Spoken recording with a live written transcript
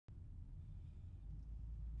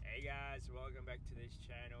Hey guys, welcome back to this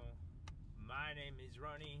channel. My name is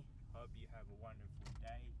Ronnie. Hope you have a wonderful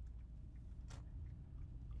day.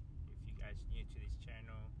 If you guys new to this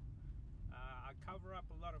channel, I cover up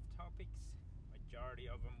a lot of topics. Majority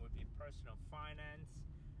of them would be personal finance,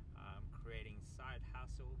 creating side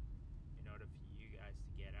hustle in order for you guys to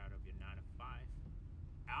get out of your 9 to 5,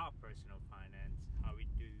 our personal finance, how we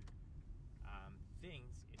do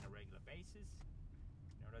things in a regular basis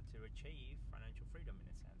in order to achieve financial freedom in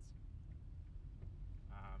a sense.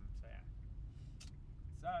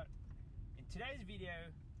 So in today's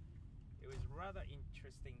video, it was a rather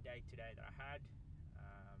interesting day today that I had.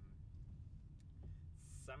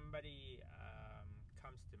 Somebody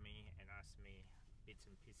comes to me and asks me bits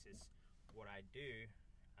and pieces what I do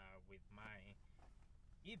with my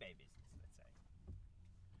eBay business, let's say.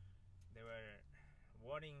 They were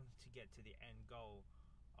wanting to get to the end goal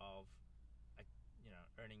of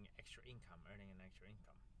earning an extra income.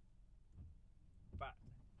 But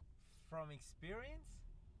from experience,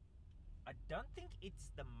 I don't think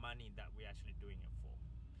it's the money that we're actually doing it for.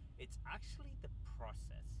 It's actually the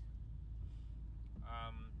process.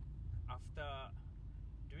 After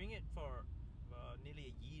doing it for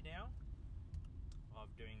nearly a year now,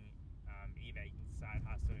 of doing eBay side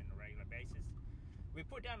hustle on a regular basis, we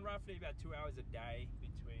put down roughly about 2 hours a day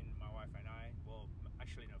between my wife and I. Well,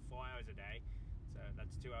 actually no, 4 hours a day. So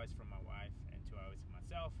that's 2 hours from my wife and 2 hours from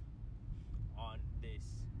myself on this,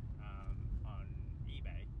 on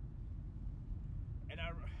eBay. And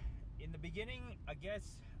in the beginning, I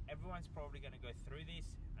guess everyone's probably going to go through this,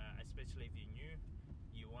 especially if you're new,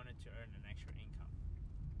 you wanted to earn an extra income.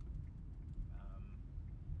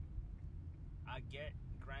 I get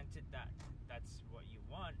granted that that's what you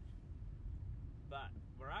want, but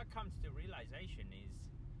where I come to realization is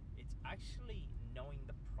it's actually knowing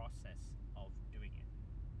the process of doing it.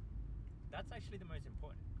 That's actually the most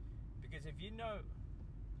important, because if you know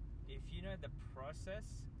the process,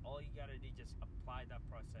 all you gotta do is just apply that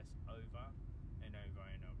process over and over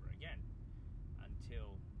and over again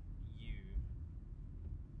until you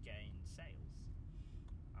gain sales.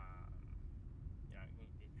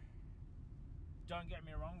 Don't get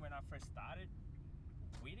me wrong, when I first started,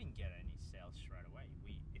 we didn't get any sales straight away.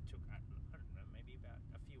 It took, I don't know, maybe about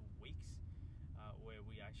a few weeks where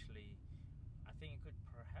we actually, I think it could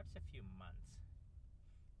perhaps a few months,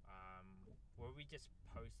 where we just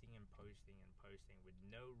posting with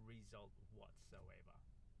no result whatsoever.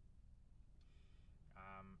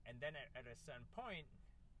 And then at a certain point,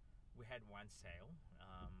 we had one sale,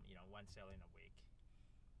 one sale in a week.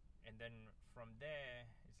 And then from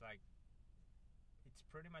there, it's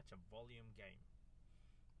pretty much a volume game.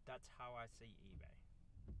 That's how I see eBay.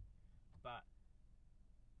 But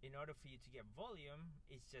in order for you to get volume,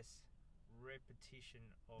 it's just repetition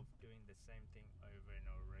of doing the same thing over and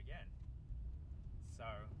over again. So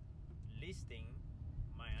listing,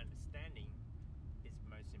 my understanding, is the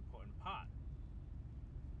most important part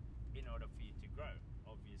in order for you to grow.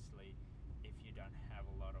 Obviously, if you don't have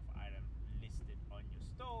a lot of items listed on your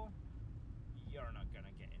store, you're not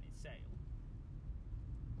gonna get any sale.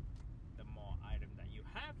 The more item that you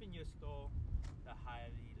have in your store, the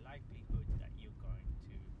highly likelihood that you're going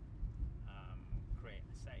to create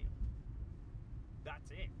a sale. That's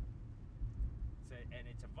it. And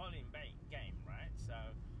it's a volume game, right? So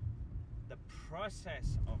the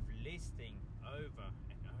process of listing over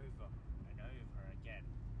and over and over again,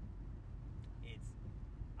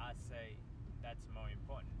 I say that's more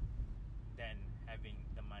important than having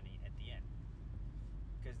the money at the end.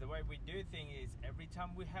 Because the way we do things is every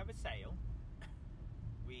time we have a sale,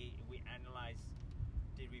 we analyze,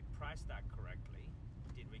 did we price that correctly?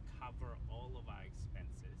 Did we cover all of our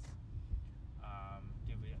expenses?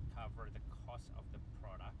 Did we cover the cost of the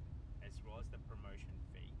product as well as the promotion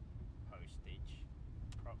fee, postage,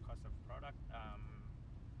 cost of product,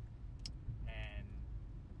 and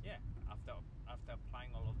yeah, after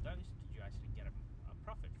applying all of those, did you actually get a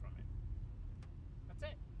profit from it? That's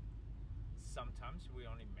it. Sometimes we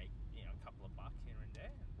only make a couple of bucks here and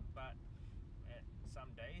there, but some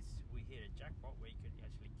days we hit a jackpot where you could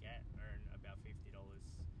actually earn about $50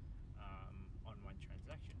 on one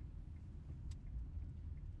transaction.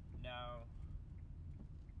 Now,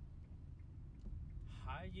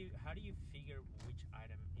 how do you figure which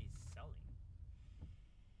item is selling?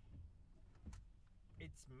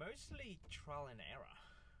 It's mostly trial and error.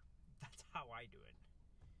 That's how I do it.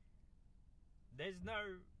 There's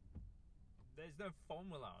no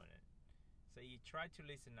formula on it. So you try to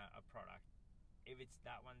listen to a product. If it's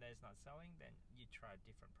that one that's not selling, then you try a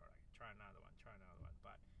different product. Try another one.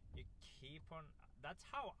 But you keep on. That's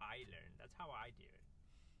how I learn. That's how I do it.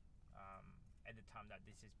 At the time that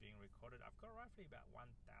this is being recorded, I've got roughly about 1,000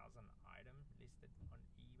 items listed on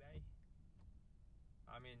eBay.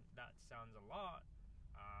 I mean, that sounds a lot,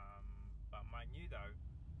 but mind you though,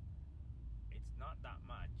 it's not that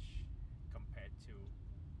much compared to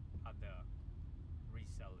other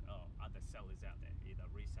resell or other sellers out there, either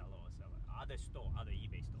reseller or seller, other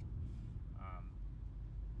eBay store.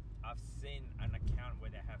 I've seen an account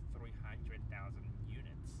where they have 300,000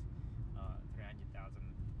 units, 300,000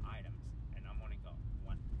 items, and I'm only got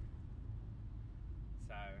one.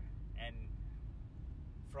 So, and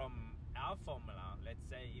from our formula, let's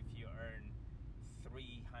say if you earn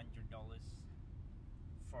 $300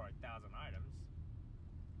 for 1,000 items,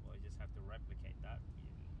 well, you just have to replicate that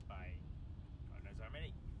by God knows how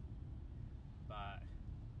many. But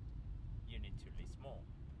you need to list more.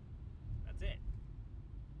 That's it.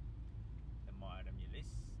 The more item you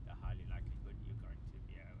list, the highly likelihood you're going to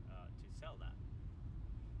be able to sell that.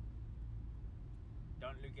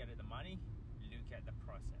 Don't look at the money, look at the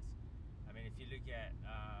process. I mean, if you look at,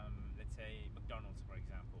 let's say McDonald's, for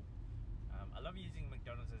example. I love using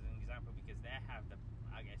McDonald's as an example because they have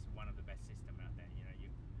I guess, one of the best system out there. You know,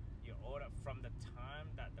 you order from the time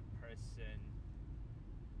that the person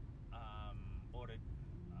ordered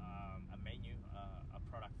a menu, a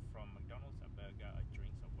product from McDonald's, a burger, a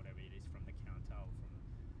drinks, or whatever it is, from the counter or from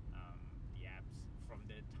the apps. From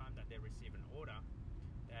the time that they receive an order,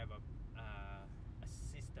 they have a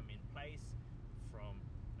system in place from,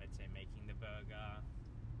 let's say, making the burger,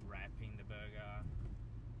 wrapping the burger,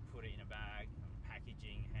 put it in a bag,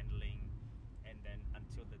 packaging, handling, and then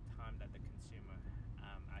until the time that the consumer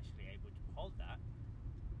actually able to hold that,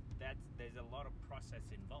 there's a lot of process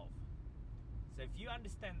involved. So if you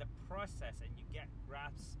understand the process and you get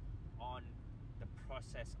grasp on the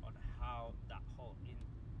process on how that whole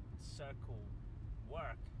circle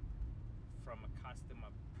work from a customer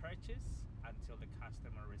purchase until the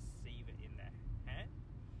customer receive it in their hand,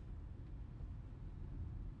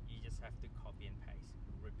 you just have to copy and paste,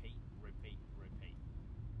 repeat.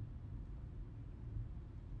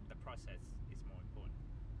 The process is more important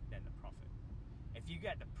than the profit. If you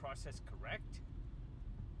get the process correct,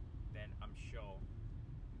 then I'm sure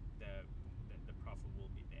the profit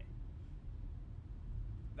will be there.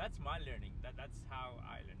 That's my learning. That's how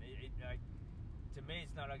I learn. Like, to me,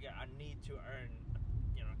 it's not like I need to earn,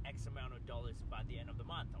 X amount of dollars by the end of the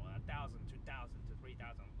month, or 1,000, 2,000 to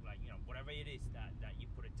 3,000, like, whatever it is that you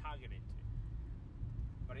put a target into.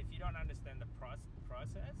 But if you don't understand the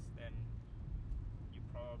process, then you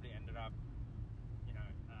probably ended up,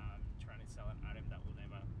 trying to sell an item that will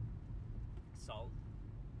never sold,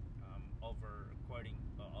 over quoting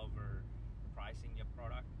or over pricing your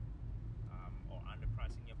product, or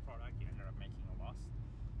underpricing your product. You ended up making a loss.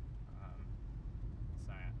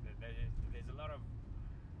 So there's a lot of,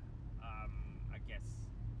 I guess,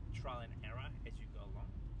 trial and error as you go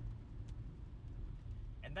along.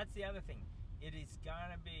 And that's the other thing. It is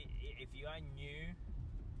gonna be, if you are new,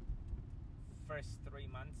 first 3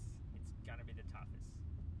 months, it's gonna be the toughest.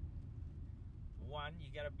 One,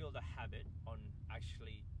 you gotta build a habit on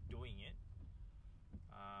actually doing it.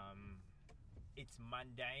 It's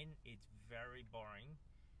mundane, it's very boring.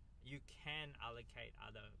 You can allocate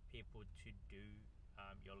other people to do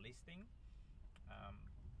your listing,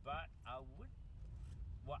 but I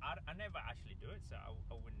never actually do it, so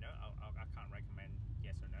I wouldn't know. I can't recommend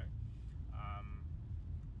yes or no.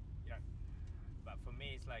 But for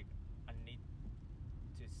me, it's like I need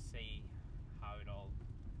to see how it all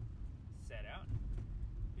set out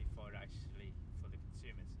before it actually for the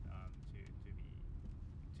consumers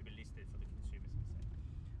to be listed for the consumers instead.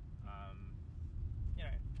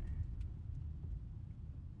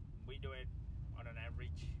 We do it on an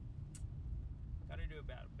average. Got to do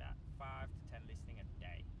about 5 to 10 listing a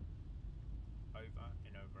day, over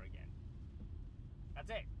and over again. That's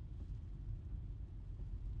it.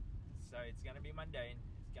 So it's gonna be mundane.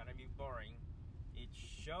 It's gonna be boring. It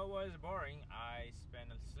sure was boring. I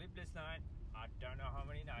spent a sleepless night. I don't know how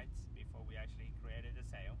many nights before we actually created a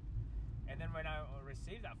sale. And then when I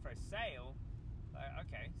received that first sale, like,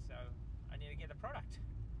 okay, so I need to get the product.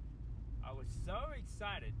 I was so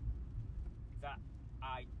excited that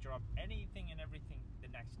I dropped anything and everything the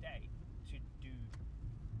next day to do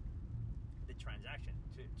the transaction,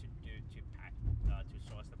 to pack, to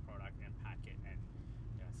source the product and pack it and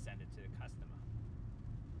send it to the customer.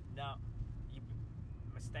 Now,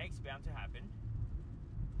 mistakes bound to happen.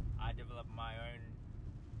 I developed my own,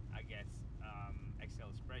 I guess,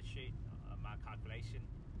 Excel spreadsheet, my calculation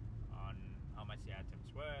on how much the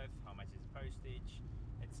item's worth, how much is postage,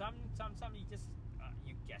 and some you just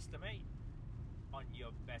you guesstimate on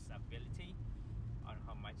your best ability on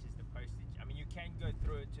how much is the postage. I mean, you can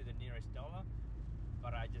first dollar,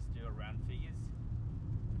 but I just do round figures.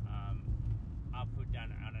 I'll put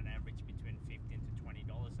down on an average between $15 to $20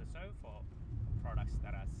 or so for products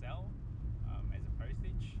that I sell as a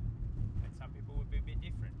postage, and some people would be a bit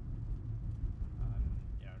different.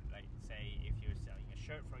 Like say if you're selling a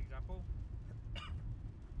shirt, for example,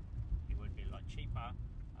 it would be a lot cheaper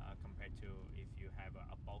compared to if you have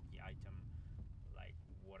a bulky item like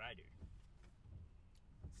what I do.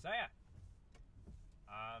 So yeah,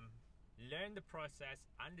 learn the process,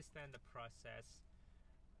 understand the process,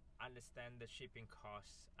 understand the shipping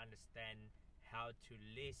costs, understand how to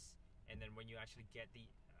list, and then when you actually get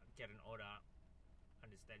an order,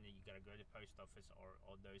 understand that you gotta go to the post office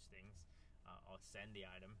or those things, or send the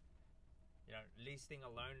item. Listing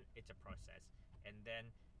alone, it's a process, and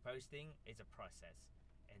then posting is a process,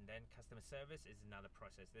 and then customer service is another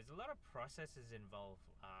process. There's a lot of processes involved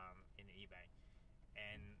in eBay,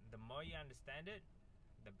 and the more you understand it,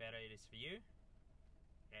 the better it is for you,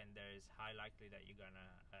 and there's high likely that you're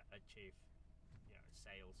gonna achieve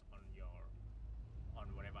sales on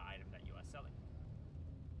whatever item that you are selling.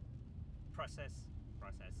 Process.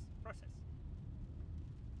 I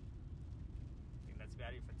think that's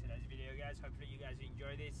about it for today's video, guys. Hopefully you guys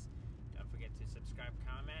enjoy this. Don't forget to subscribe,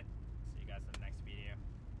 comment. See you guys in the next video.